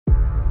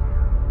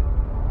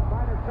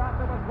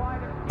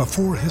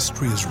Before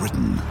history is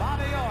written,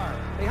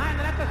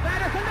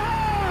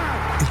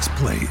 it's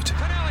played.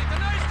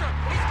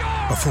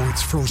 Before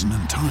it's frozen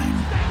in time,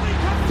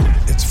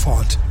 it's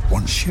fought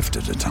one shift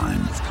at a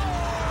time.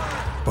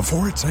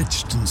 Before it's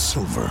etched in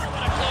silver,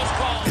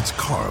 it's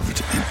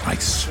carved in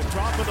ice.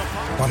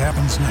 What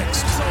happens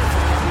next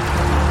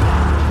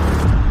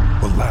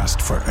will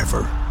last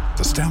forever.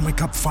 The Stanley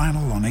Cup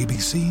Final on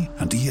ABC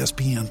and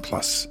ESPN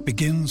Plus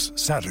begins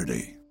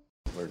Saturday.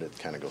 Where did it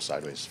kind of go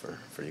sideways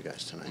for you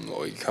guys tonight?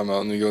 Well, we come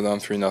out and we go down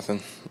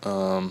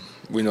 3-0.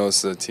 We know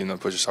it's the team that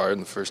pushes hard in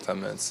the first 10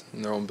 minutes.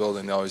 In their own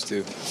building, they always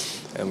do.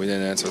 And we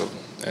didn't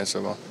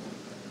answer well.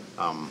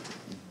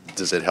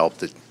 Does it help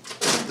that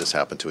this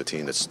happened to a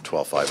team that's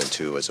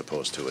 12-5-2 as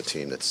opposed to a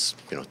team that's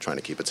trying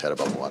to keep its head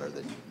above water,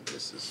 that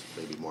this is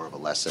maybe more of a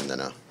lesson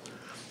than a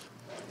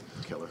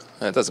killer?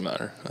 It doesn't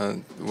matter.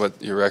 What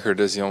your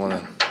record is, you don't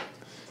want to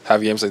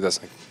have games like this.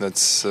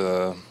 That's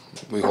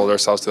we hold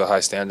ourselves to a high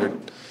standard.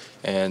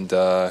 And,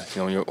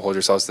 when you hold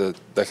yourselves to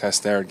that kind of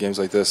standard, games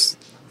like this,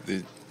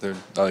 they're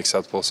not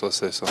acceptable, so to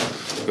say. So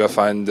we got to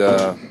find,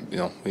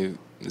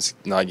 it's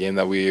not a game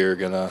that we are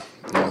going to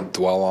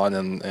dwell on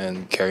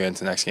and carry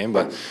into the next game.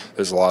 But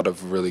there's a lot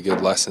of really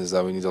good lessons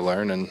that we need to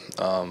learn and,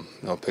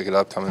 pick it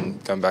up coming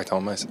back to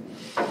home ice.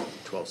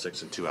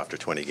 12-6-2 after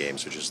 20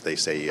 games, which is, they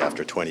say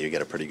after 20 you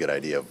get a pretty good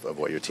idea of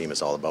what your team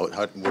is all about.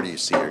 Where do you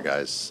see your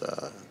guys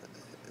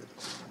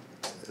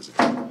as a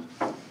team?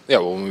 Yeah,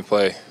 well, when we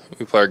play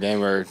our game,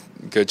 we're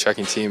a good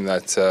checking team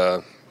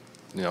that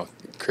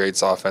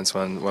creates offense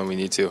when we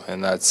need to,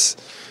 and that's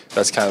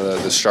kind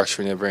of the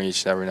structure we need to bring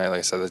each and every night. Like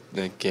I said,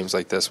 the games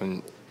like this,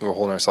 when we're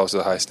holding ourselves to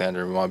a high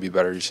standard, we want to be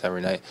better each and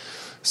every night.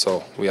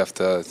 So we have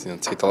to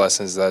take the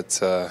lessons that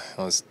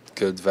this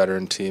good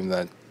veteran team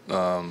that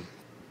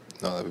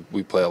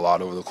we play a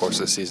lot over the course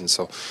of the season.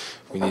 So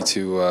we need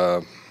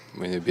to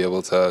be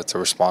able to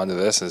respond to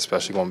this, and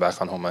especially going back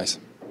on home ice.